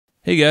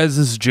Hey guys,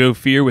 this is Joe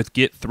Fear with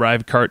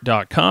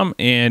GetThriveCart.com,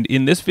 and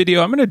in this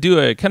video I'm going to do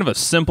a kind of a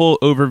simple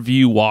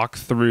overview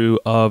walkthrough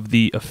of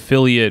the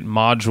affiliate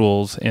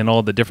modules and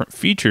all the different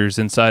features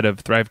inside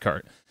of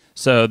ThriveCart.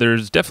 So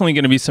there's definitely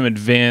going to be some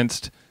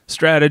advanced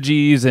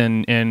strategies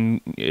and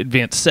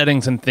advanced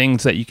settings and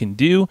things that you can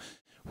do.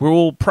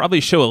 We'll probably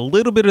show a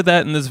little bit of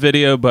that in this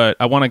video, but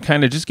I want to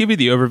kind of just give you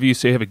the overview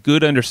so you have a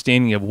good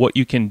understanding of what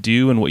you can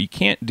do and what you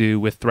can't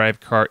do with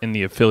ThriveCart in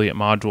the affiliate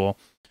module.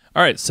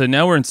 All right, so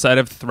now we're inside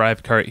of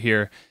ThriveCart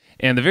here,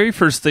 and the very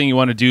first thing you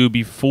want to do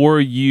before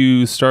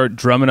you start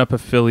drumming up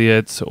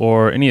affiliates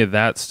or any of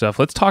that stuff,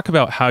 let's talk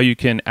about how you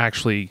can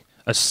actually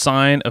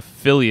assign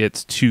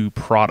affiliates to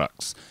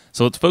products.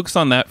 So let's focus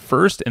on that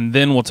first, and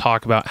then we'll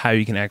talk about how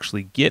you can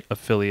actually get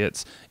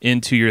affiliates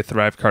into your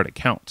ThriveCart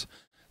account.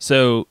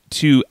 So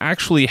to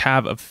actually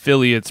have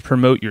affiliates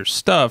promote your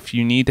stuff,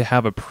 you need to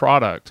have a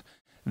product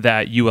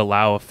that you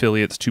allow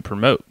affiliates to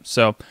promote.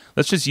 So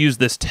let's just use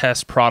this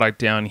test product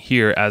down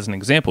here as an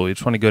example. You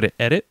just want to go to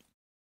edit,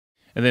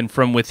 and then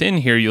from within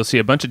here you'll see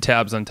a bunch of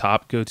tabs on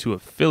top. Go to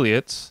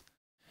affiliates,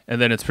 and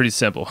then it's pretty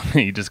simple.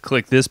 You just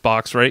click this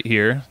box right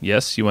here.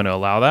 Yes, you want to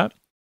allow that,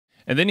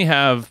 and then you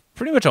have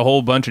pretty much a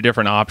whole bunch of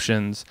different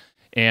options,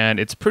 and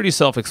it's pretty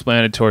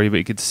self-explanatory, but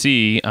you could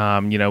see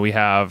we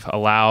have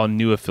allow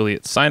new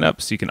affiliate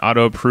signups. You can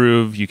auto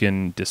approve, you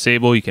can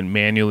disable, you can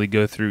manually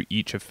go through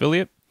each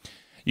affiliate.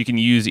 You can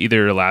use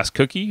either last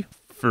cookie,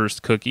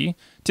 first cookie.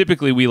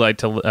 Typically, we like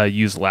to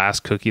use last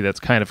cookie. That's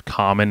kind of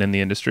common in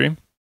the industry.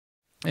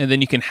 And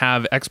then you can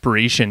have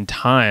expiration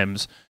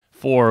times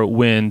for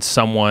when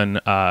someone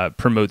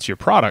promotes your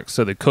product,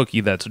 so the cookie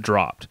that's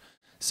dropped.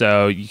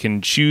 So you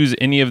can choose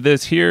any of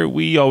this here.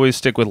 We always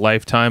stick with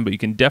lifetime, but you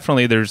can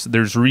definitely,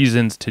 there's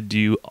reasons to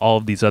do all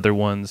of these other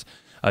ones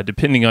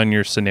depending on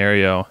your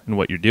scenario and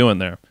what you're doing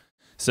there.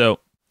 So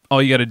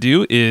all you got to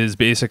do is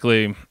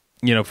basically,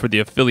 for the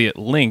affiliate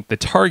link, the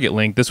target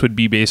link, this would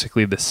be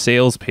basically the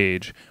sales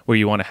page where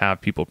you want to have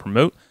people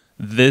promote.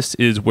 This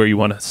is where you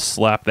want to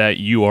slap that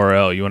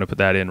URL. You want to put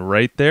that in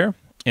right there.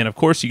 And of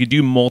course, you could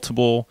do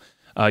multiple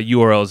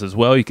URLs as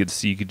well. You could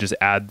just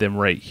add them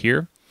right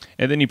here.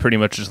 And then you pretty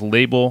much just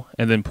label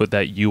and then put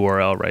that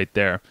URL right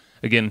there.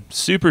 Again,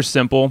 super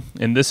simple.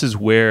 And this is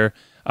where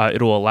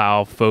it'll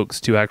allow folks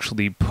to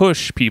actually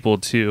push people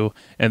to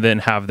and then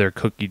have their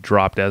cookie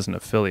dropped as an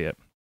affiliate.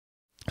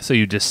 So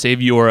you just save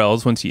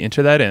URLs once you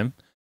enter that in.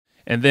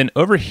 And then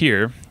over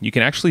here, you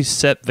can actually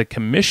set the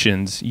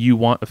commissions you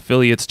want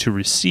affiliates to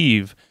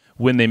receive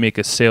when they make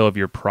a sale of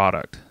your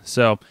product.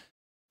 So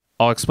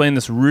I'll explain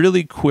this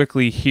really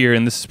quickly here,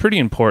 and this is pretty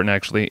important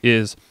actually,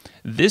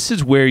 this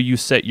is where you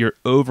set your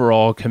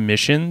overall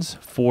commissions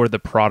for the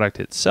product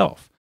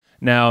itself.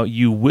 Now,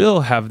 you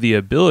will have the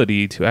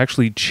ability to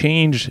actually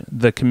change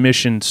the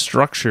commission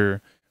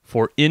structure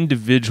for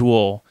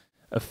individual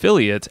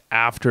affiliates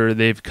after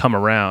they've come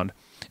around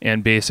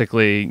and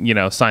basically,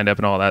 signed up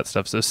and all that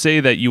stuff. So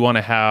say that you want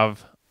to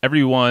have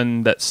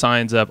everyone that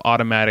signs up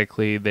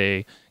automatically,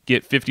 they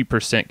get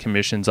 50%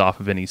 commissions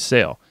off of any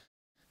sale.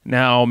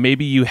 Now,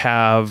 maybe you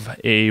have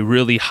a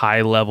really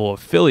high level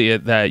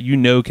affiliate that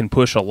can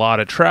push a lot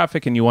of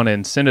traffic and you want to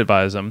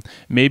incentivize them.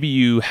 Maybe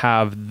you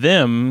have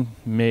them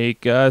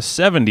make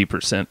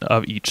 70%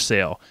 of each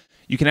sale.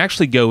 You can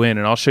actually go in,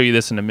 and I'll show you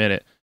this in a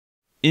minute,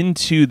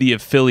 into the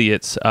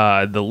affiliates,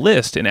 the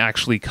list, and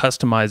actually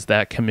customize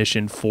that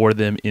commission for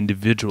them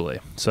individually.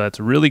 So that's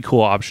a really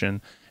cool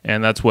option,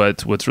 and that's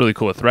what's really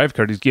cool with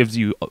ThriveCart. It gives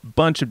you a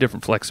bunch of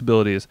different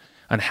flexibilities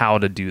on how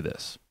to do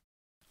this.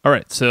 All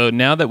right, so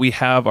now that we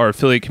have our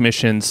affiliate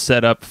commissions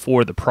set up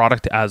for the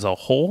product as a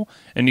whole,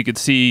 and you can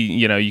see,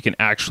 you can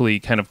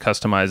actually kind of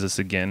customize this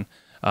again.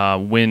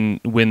 When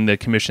the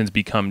commissions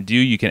become due,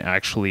 you can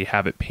actually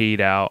have it paid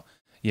out.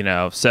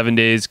 7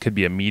 days could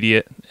be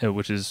immediate,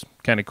 which is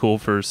kind of cool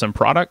for some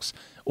products,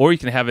 or you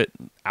can have it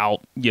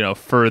out,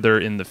 further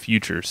in the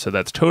future. So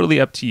that's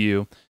totally up to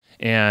you.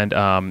 And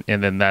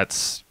then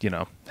that's,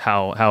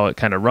 how it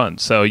kind of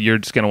runs. So you're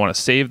just going to want to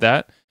save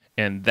that.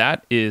 And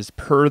that is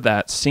per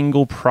that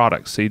single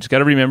product. So you just got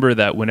to remember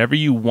that whenever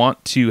you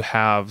want to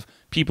have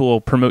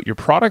people promote your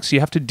products, you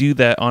have to do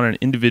that on an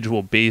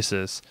individual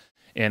basis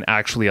and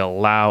actually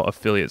allow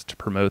affiliates to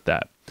promote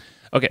that.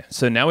 Okay,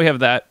 so now we have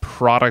that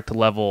product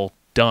level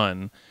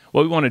done.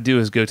 What we want to do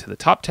is go to the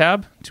top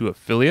tab to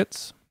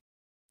affiliates,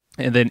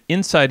 and then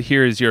inside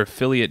here is your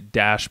affiliate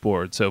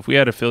dashboard. So if we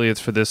had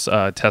affiliates for this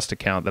test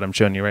account that I'm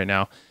showing you right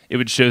now, it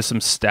would show some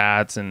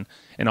stats and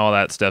all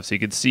that stuff. So you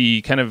could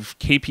see kind of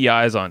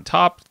KPIs on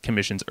top,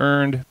 commissions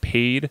earned,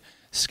 paid,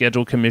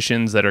 scheduled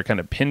commissions that are kind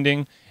of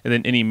pending, and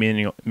then any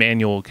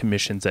manual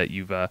commissions that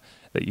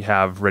you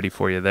have ready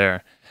for you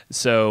there.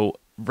 So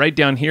right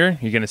down here,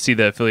 you're going to see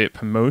the affiliate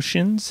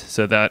promotions.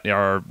 So that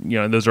are,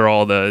 those are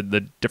all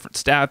the different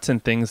stats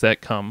and things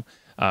that come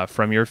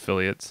from your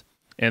affiliates.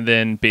 And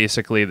then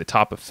basically the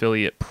top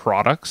affiliate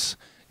products,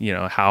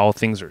 how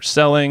things are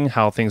selling,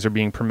 how things are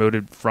being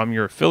promoted from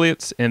your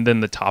affiliates, and then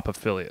the top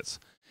affiliates.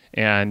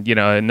 And,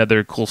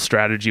 another cool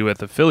strategy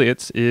with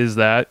affiliates is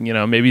that,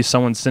 maybe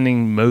someone's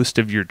sending most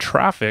of your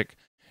traffic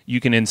you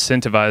can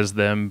incentivize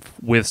them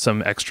with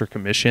some extra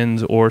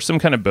commissions or some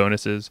kind of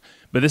bonuses.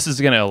 But this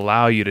is going to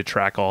allow you to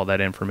track all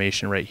that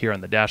information right here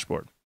on the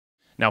dashboard.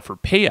 Now for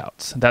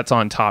payouts, that's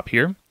on top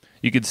here.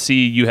 You can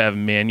see you have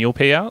manual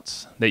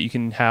payouts that you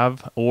can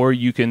have, or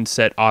you can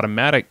set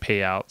automatic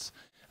payouts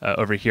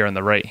over here on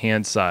the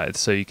right-hand side.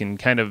 So you can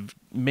kind of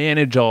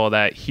manage all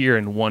that here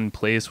in one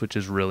place, which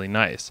is really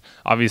nice.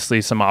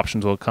 Obviously, some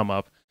options will come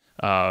up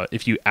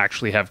if you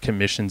actually have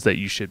commissions that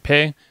you should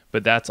pay,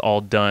 but that's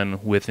all done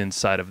with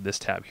inside of this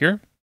tab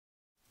here.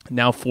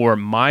 Now for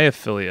my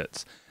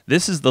affiliates,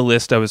 this is the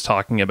list I was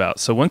talking about.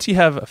 So once you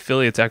have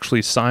affiliates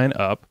actually sign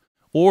up,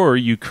 or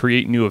you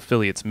create new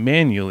affiliates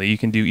manually, you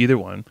can do either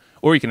one,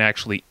 or you can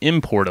actually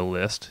import a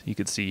list. You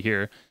can see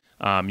here,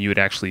 you would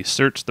actually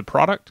search the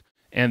product,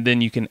 and then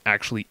you can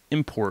actually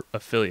import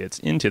affiliates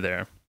into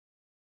there.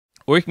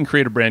 Or you can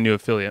create a brand new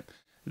affiliate.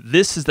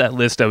 This is that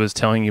list I was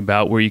telling you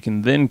about where you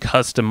can then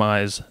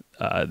customize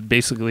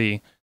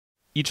basically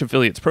each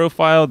affiliate's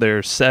profile,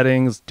 their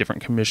settings,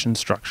 different commission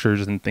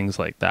structures, and things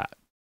like that.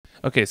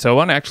 Okay, so I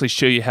want to actually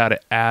show you how to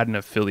add an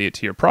affiliate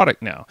to your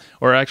product now,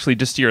 or actually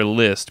just to your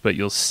list, but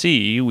you'll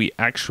see we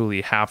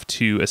actually have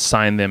to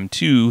assign them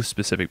to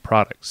specific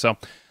products. So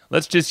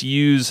let's just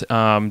use,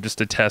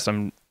 just a test,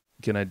 I'm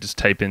going to just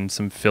type in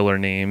some filler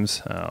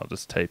names. I'll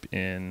just type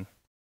in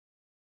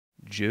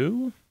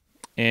Joe,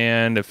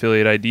 and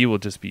affiliate ID will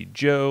just be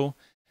Joe.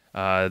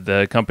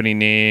 The company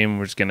name,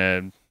 we're just going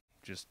to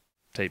just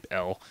type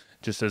L,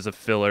 just as a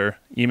filler.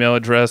 Email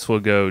address will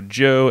go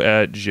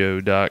joe@joe.com.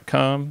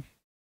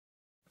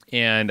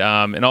 And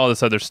all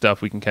this other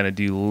stuff we can kind of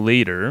do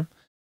later.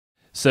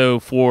 So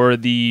for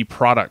the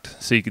product,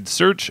 so you could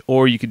search,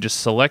 or you could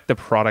just select the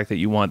product that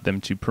you want them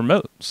to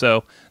promote.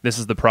 So this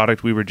is the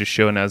product we were just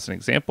showing as an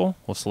example.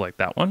 We'll select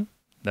that one.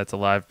 That's a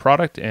live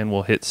product, and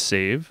we'll hit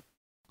save.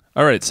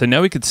 All right, so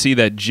now we can see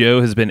that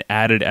Joe has been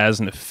added as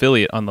an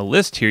affiliate on the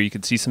list here. You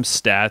can see some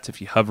stats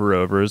if you hover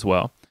over as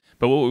well.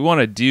 But what we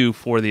want to do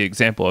for the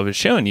example I was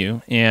showing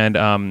you and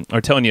or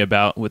telling you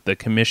about with the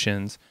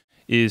commissions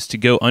is to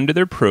go under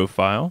their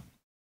profile.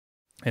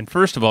 And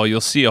first of all, you'll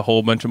see a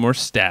whole bunch of more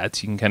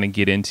stats you can kind of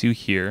get into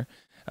here.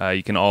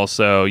 You can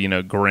also,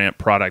 grant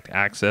product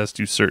access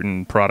to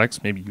certain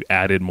products. Maybe you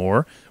added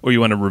more, or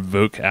you want to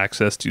revoke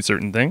access to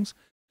certain things.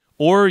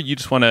 Or you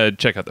just want to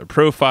check out their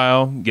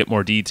profile, get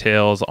more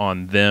details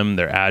on them,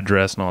 their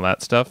address, and all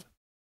that stuff.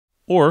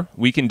 Or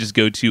we can just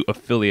go to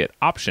affiliate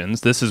options.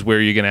 This is where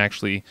you're going to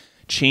actually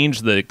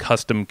change the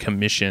custom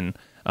commission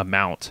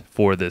amount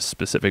for this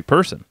specific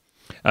person.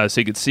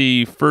 So you can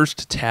see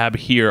first tab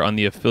here on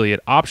the affiliate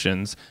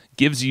options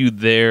gives you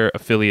their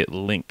affiliate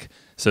link.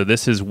 So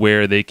this is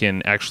where they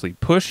can actually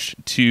push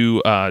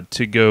to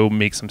go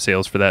make some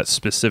sales for that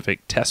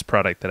specific test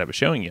product that I was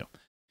showing you.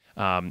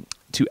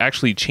 To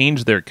actually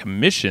change their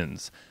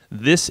commissions,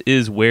 this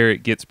is where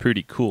it gets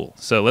pretty cool.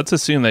 So let's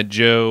assume that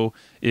Joe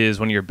is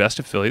one of your best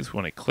affiliates. We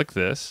want to click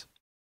this.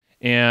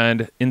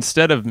 And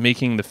instead of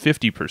making the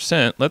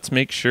 50%, let's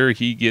make sure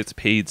he gets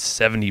paid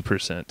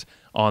 70%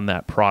 on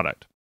that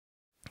product.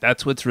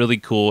 That's what's really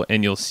cool,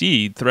 and you'll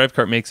see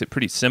ThriveCart makes it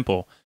pretty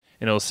simple,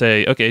 and it'll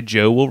say, okay,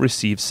 Joe will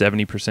receive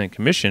 70%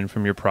 commission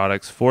from your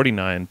product's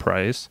 $49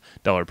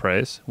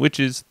 price, which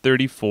is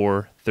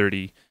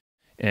 $34.30,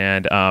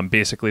 and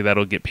basically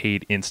that'll get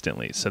paid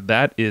instantly. So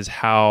that is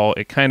how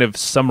it kind of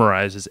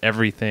summarizes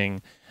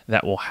everything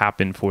that will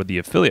happen for the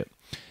affiliate.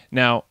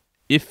 Now,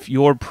 if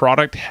your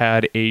product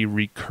had a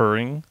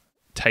recurring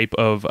type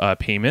of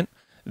payment,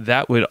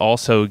 that would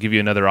also give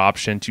you another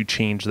option to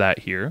change that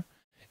here.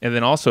 And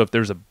then also if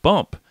there's a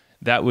bump,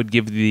 that would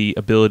give the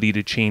ability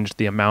to change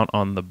the amount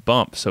on the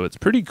bump. So it's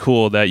pretty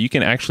cool that you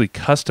can actually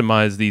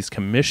customize these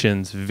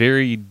commissions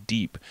very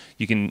deep.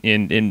 You can,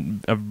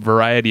 in a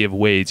variety of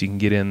ways, you can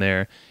get in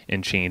there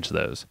and change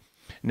those.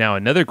 Now,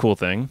 another cool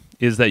thing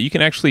is that you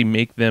can actually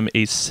make them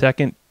a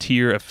second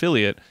tier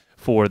affiliate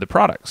for the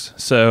products.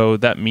 So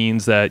that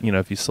means that,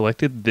 if you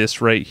selected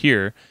this right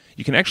here,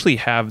 you can actually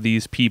have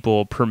these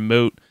people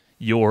promote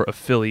your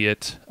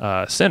affiliate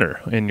center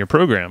in your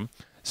program.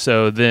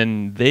 So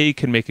then they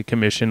can make a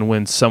commission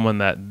when someone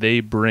that they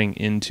bring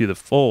into the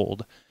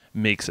fold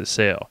makes a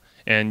sale.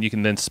 And you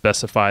can then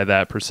specify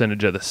that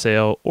percentage of the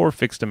sale or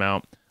fixed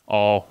amount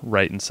all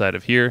right inside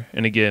of here.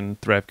 And again,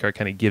 ThriveCart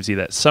kind of gives you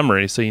that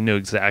summary so you know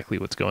exactly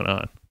what's going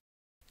on.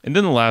 And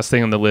then the last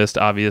thing on the list,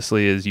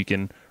 obviously, is you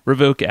can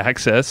revoke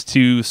access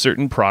to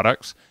certain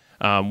products.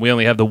 We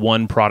only have the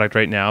one product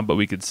right now, but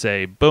we could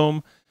say,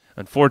 boom,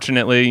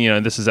 unfortunately,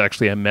 this is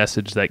actually a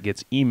message that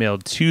gets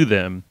emailed to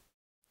them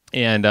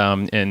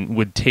and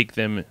would take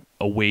them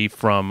away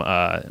from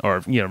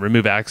or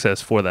remove access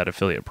for that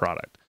affiliate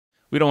product.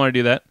 We don't want to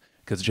do that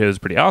because Joe's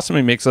pretty awesome.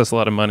 He makes us a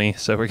lot of money,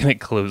 so we're going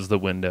to close the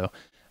window.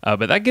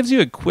 But that gives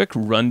you a quick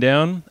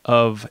rundown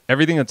of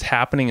everything that's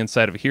happening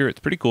inside of here. It's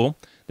pretty cool.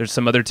 There's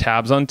some other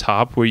tabs on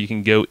top where you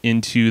can go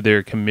into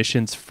their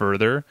commissions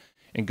further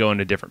and go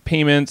into different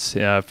payments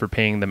for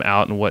paying them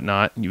out and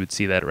whatnot. You would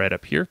see that right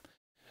up here.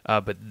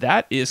 But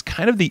that is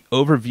kind of the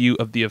overview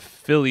of the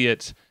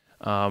affiliate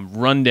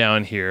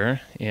rundown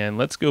here, and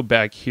let's go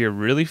back here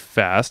really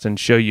fast and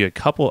show you a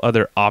couple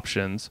other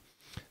options.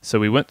 So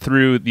we went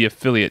through the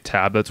affiliate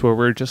tab. That's where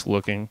we're just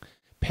looking.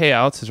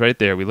 Payouts is right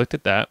there. We looked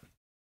at that.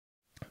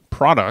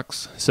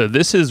 Products. So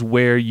this is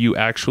where you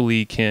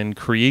actually can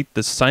create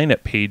the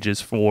sign-up pages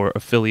for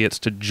affiliates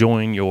to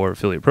join your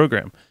affiliate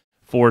program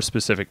for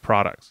specific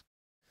products.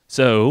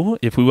 So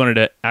if we wanted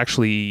to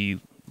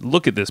actually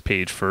look at this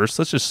page first,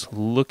 let's just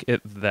look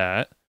at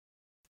that.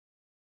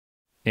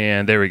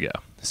 And there we go.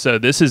 So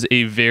this is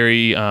a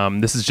very,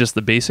 this is just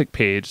the basic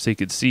page. So you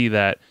could see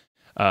that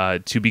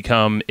to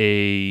become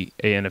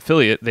an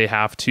affiliate, they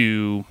have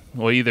to,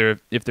 well, either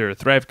if they're a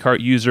ThriveCart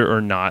user or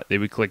not, they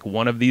would click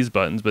one of these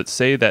buttons, but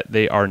say that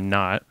they are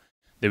not,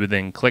 they would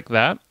then click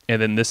that.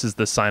 And then this is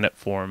the sign up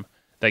form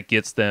that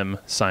gets them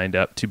signed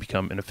up to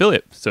become an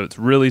affiliate. So it's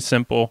really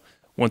simple.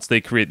 Once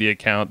they create the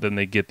account, then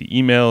they get the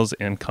emails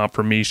and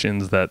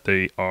confirmations that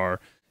they are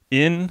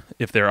in,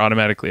 if they're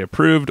automatically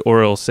approved, or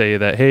it'll say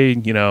that, hey,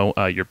 you know,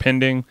 you're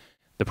pending.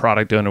 The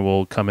product owner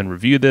will come and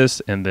review this,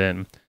 and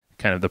then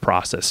kind of the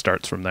process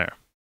starts from there.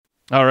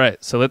 All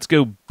right, so let's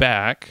go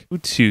back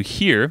to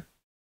here,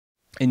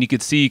 and you can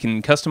see you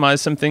can customize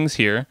some things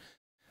here.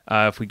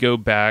 If we go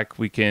back,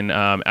 we can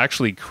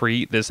actually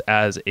create this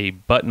as a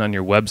button on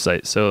your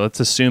website. So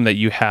let's assume that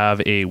you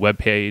have a web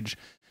page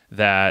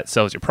that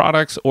sells your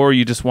products, or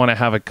you just want to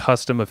have a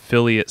custom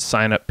affiliate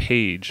sign up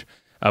page.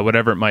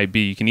 Whatever it might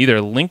be, you can either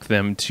link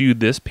them to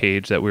this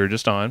page that we were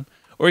just on,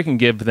 or you can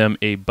give them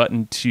a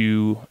button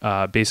to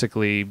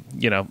basically,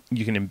 you know,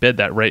 you can embed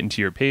that right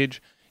into your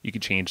page. You can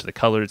change the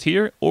colors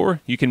here, or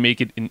you can make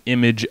it an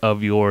image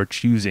of your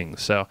choosing.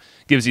 So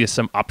it gives you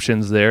some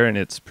options there, and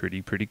it's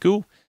pretty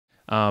cool.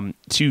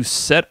 To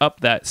set up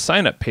that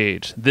sign up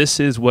page,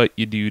 this is what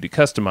you do to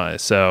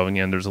customize. So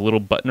again, there's a little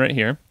button right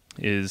here,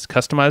 is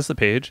customize the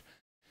page.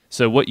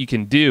 So what you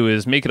can do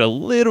is make it a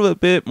little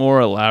bit more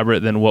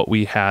elaborate than what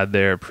we had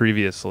there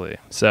previously.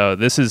 So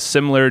this is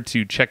similar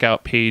to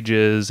checkout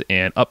pages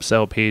and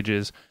upsell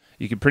pages.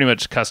 You can pretty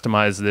much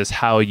customize this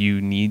how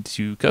you need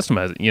to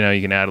customize it. You know,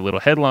 you can add a little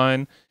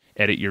headline,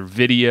 edit your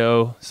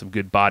video, some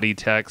good body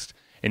text,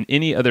 and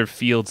any other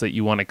fields that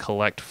you want to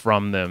collect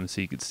from them. So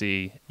you can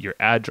see your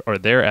or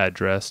their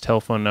address,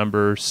 telephone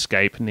number,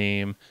 Skype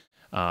name,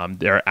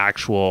 their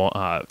actual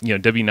you know,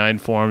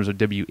 W-9 forms or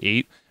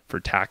W-8 for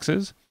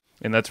taxes.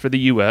 And that's for the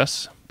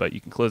US, but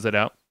you can close that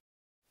out.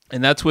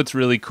 And that's what's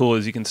really cool,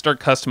 is you can start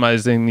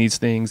customizing these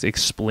things,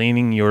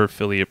 explaining your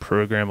affiliate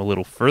program a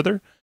little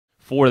further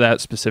for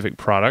that specific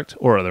product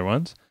or other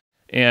ones.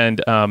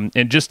 And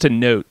just to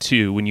note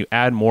too, when you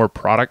add more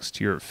products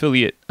to your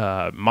affiliate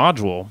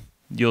module,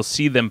 you'll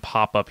see them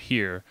pop up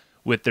here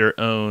with their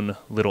own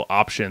little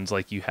options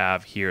like you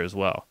have here as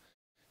well.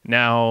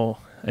 Now,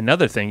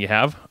 another thing you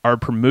have are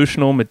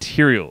promotional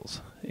materials.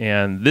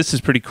 And this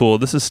is pretty cool.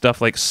 This is stuff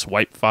like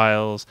swipe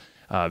files,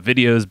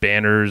 videos,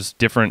 banners,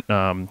 different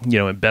you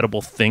know,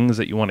 embeddable things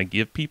that you want to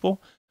give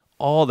people.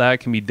 All that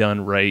can be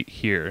done right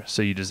here.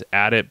 So you just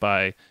add it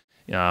by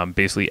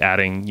basically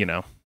adding, you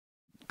know,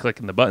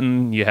 clicking the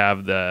button. You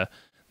have the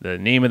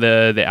name of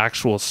the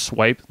actual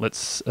swipe.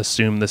 Let's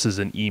assume this is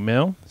an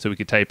email. So we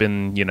could type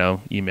in, you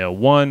know, email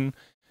 1,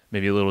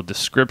 maybe a little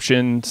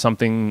description,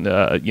 something,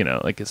 you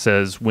know, like it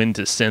says when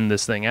to send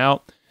this thing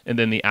out, and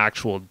then the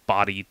actual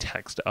body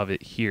text of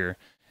it here.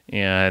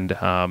 And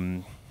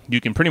you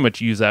can pretty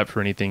much use that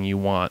for anything you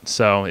want.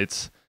 So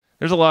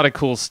there's a lot of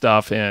cool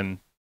stuff, and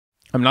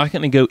I'm not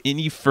going to go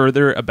any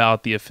further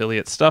about the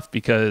affiliate stuff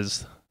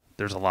because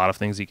there's a lot of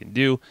things you can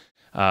do,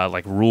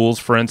 like rules,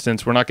 for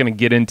instance. We're not going to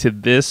get into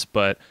this,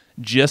 but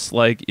just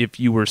like if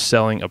you were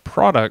selling a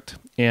product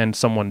and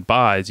someone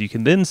buys, you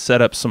can then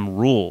set up some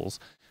rules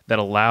that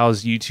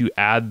allows you to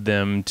add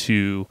them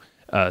to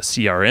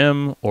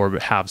CRM or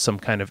have some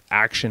kind of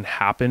action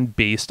happen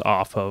based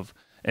off of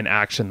an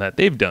action that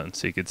they've done.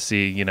 So you could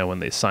see, you know, when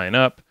they sign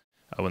up,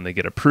 when they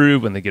get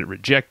approved, when they get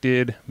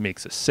rejected,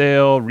 makes a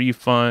sale,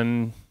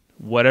 refund,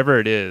 whatever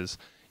it is,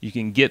 you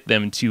can get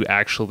them to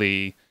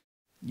actually,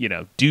 you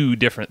know, do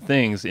different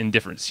things in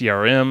different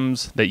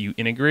CRMs that you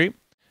integrate,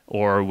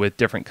 or with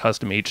different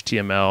custom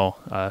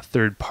HTML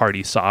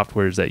third-party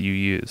softwares that you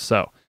use.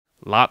 So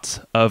lots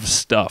of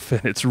stuff,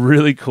 and it's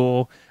really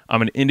cool. I'm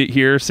going to end it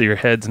here so your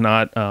head's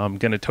not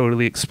going to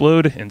totally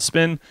explode and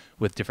spin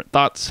with different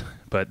thoughts,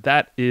 but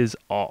that is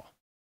all.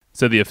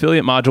 So the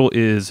affiliate module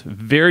is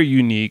very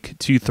unique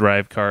to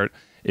ThriveCart.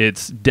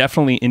 It's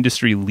definitely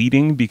industry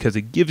leading because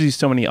it gives you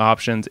so many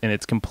options, and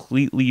it's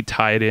completely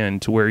tied in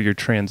to where your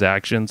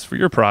transactions for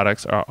your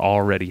products are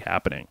already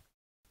happening.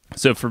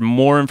 So for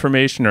more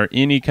information or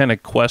any kind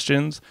of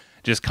questions,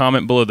 just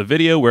comment below the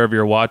video wherever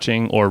you're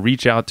watching, or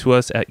reach out to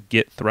us at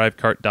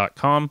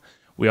getthrivecart.com.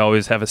 We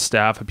always have a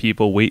staff of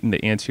people waiting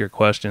to answer your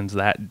questions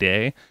that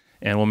day,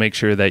 and we'll make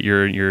sure that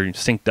you're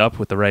synced up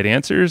with the right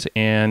answers,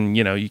 and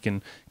you know, you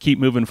can keep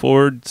moving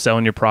forward,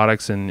 selling your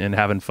products and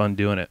having fun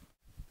doing it.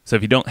 So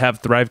if you don't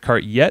have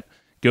ThriveCart yet,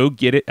 go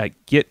get it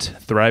at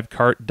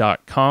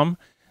getthrivecart.com.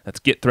 That's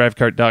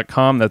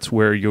getthrivecart.com. That's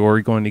where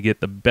you're going to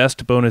get the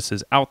best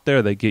bonuses out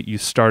there that get you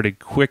started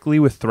quickly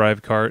with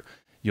ThriveCart.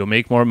 You'll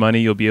make more money.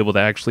 You'll be able to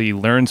actually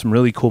learn some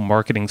really cool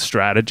marketing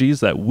strategies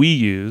that we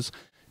use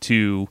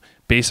to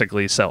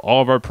basically sell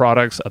all of our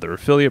products, other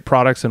affiliate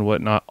products and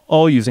whatnot,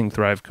 all using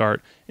ThriveCart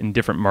in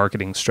different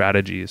marketing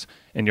strategies.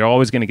 And you're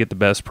always going to get the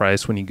best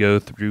price when you go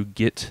through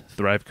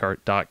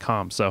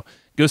getthrivecart.com. So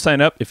go sign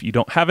up if you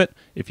don't have it.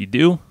 If you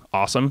do,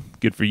 awesome.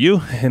 Good for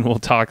you. And we'll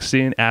talk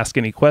soon. Ask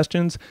any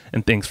questions.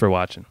 And thanks for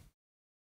watching.